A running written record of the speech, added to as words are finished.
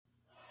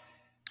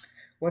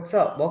What's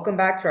up? Welcome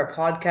back to our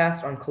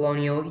podcast on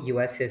colonial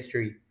U.S.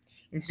 history.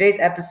 In today's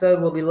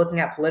episode, we'll be looking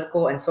at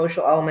political and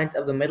social elements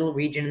of the Middle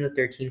region in the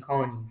 13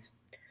 colonies.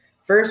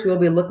 First, we'll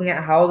be looking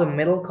at how the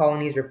Middle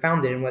colonies were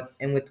founded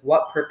and with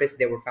what purpose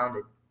they were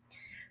founded.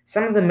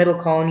 Some of the Middle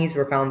colonies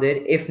were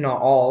founded, if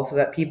not all, so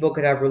that people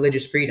could have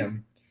religious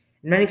freedom.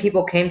 And many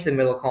people came to the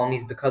Middle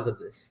colonies because of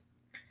this.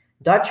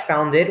 Dutch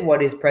founded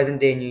what is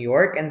present-day New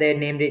York, and they had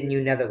named it New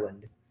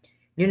Netherland.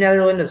 New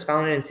Netherland was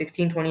founded in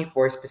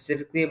 1624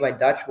 specifically by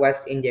Dutch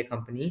West India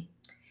Company.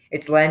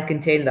 Its land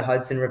contained the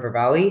Hudson River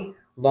Valley,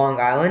 Long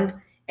Island,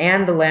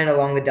 and the land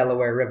along the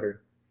Delaware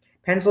River.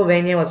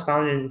 Pennsylvania was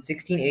founded in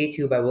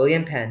 1682 by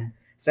William Penn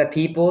so that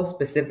people,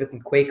 specifically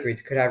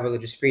Quakers, could have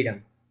religious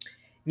freedom.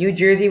 New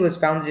Jersey was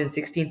founded in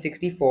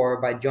 1664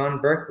 by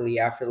John Berkeley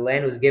after the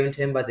land was given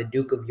to him by the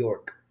Duke of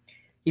York.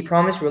 He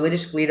promised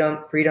religious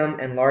freedom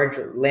and large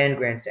land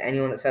grants to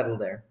anyone that settled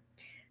there.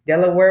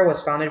 Delaware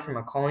was founded from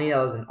a colony that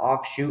was an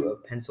offshoot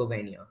of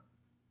Pennsylvania.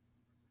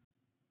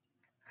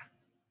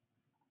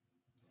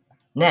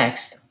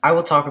 Next, I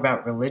will talk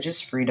about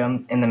religious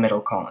freedom in the Middle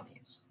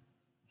colonies.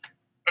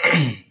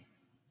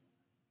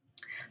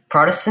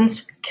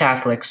 Protestants,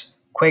 Catholics,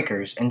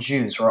 Quakers, and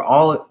Jews were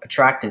all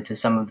attracted to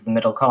some of the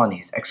Middle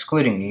colonies,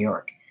 excluding New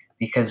York,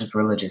 because of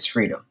religious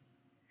freedom.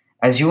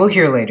 As you will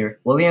hear later,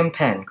 William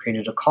Penn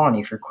created a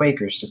colony for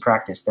Quakers to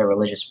practice their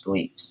religious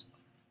beliefs.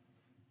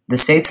 The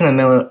states in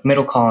the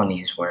Middle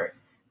colonies were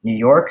New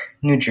York,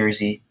 New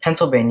Jersey,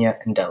 Pennsylvania,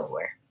 and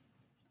Delaware.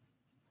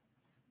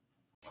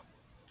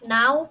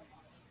 Now,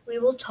 we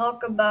will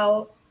talk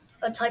about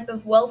a type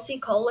of wealthy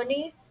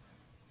colony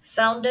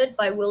founded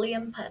by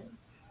William Penn.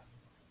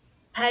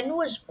 Penn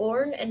was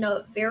born in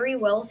a very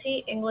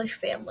wealthy English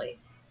family.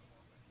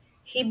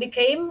 He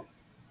became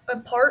a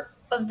part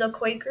of the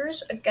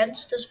Quakers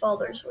against his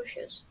father's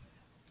wishes.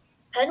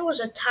 Penn was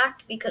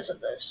attacked because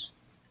of this,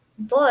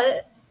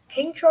 but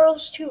King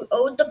Charles II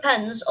owed the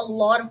Penns a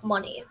lot of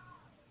money,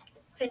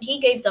 and he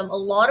gave them a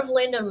lot of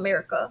land in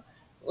America,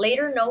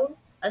 later known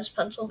as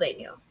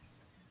Pennsylvania.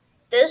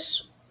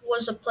 This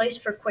was a place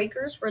for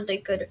Quakers where they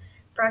could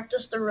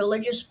practice their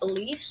religious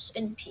beliefs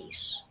in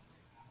peace.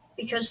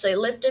 Because they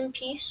lived in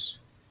peace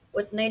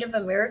with Native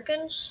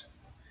Americans,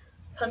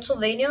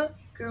 Pennsylvania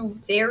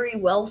grew very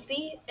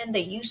wealthy, and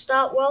they used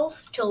that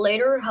wealth to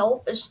later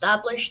help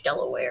establish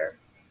Delaware.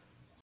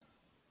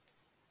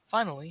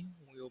 Finally,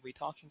 we will be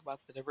talking about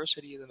the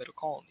diversity of the Middle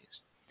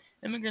colonies.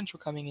 Immigrants were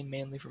coming in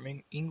mainly from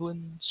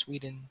England,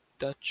 Sweden,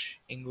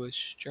 Dutch,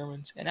 English,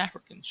 Germans, and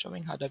Africans,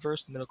 showing how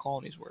diverse the Middle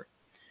colonies were.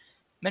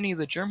 Many of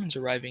the Germans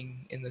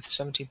arriving in the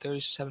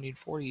 1730s to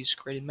 1740s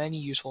created many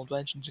useful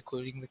inventions,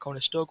 including the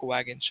Conestoga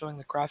wagon, showing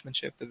the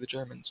craftsmanship of the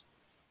Germans.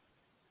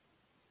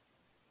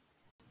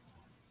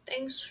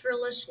 Thanks for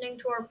listening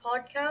to our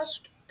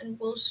podcast, and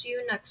we'll see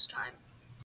you next time.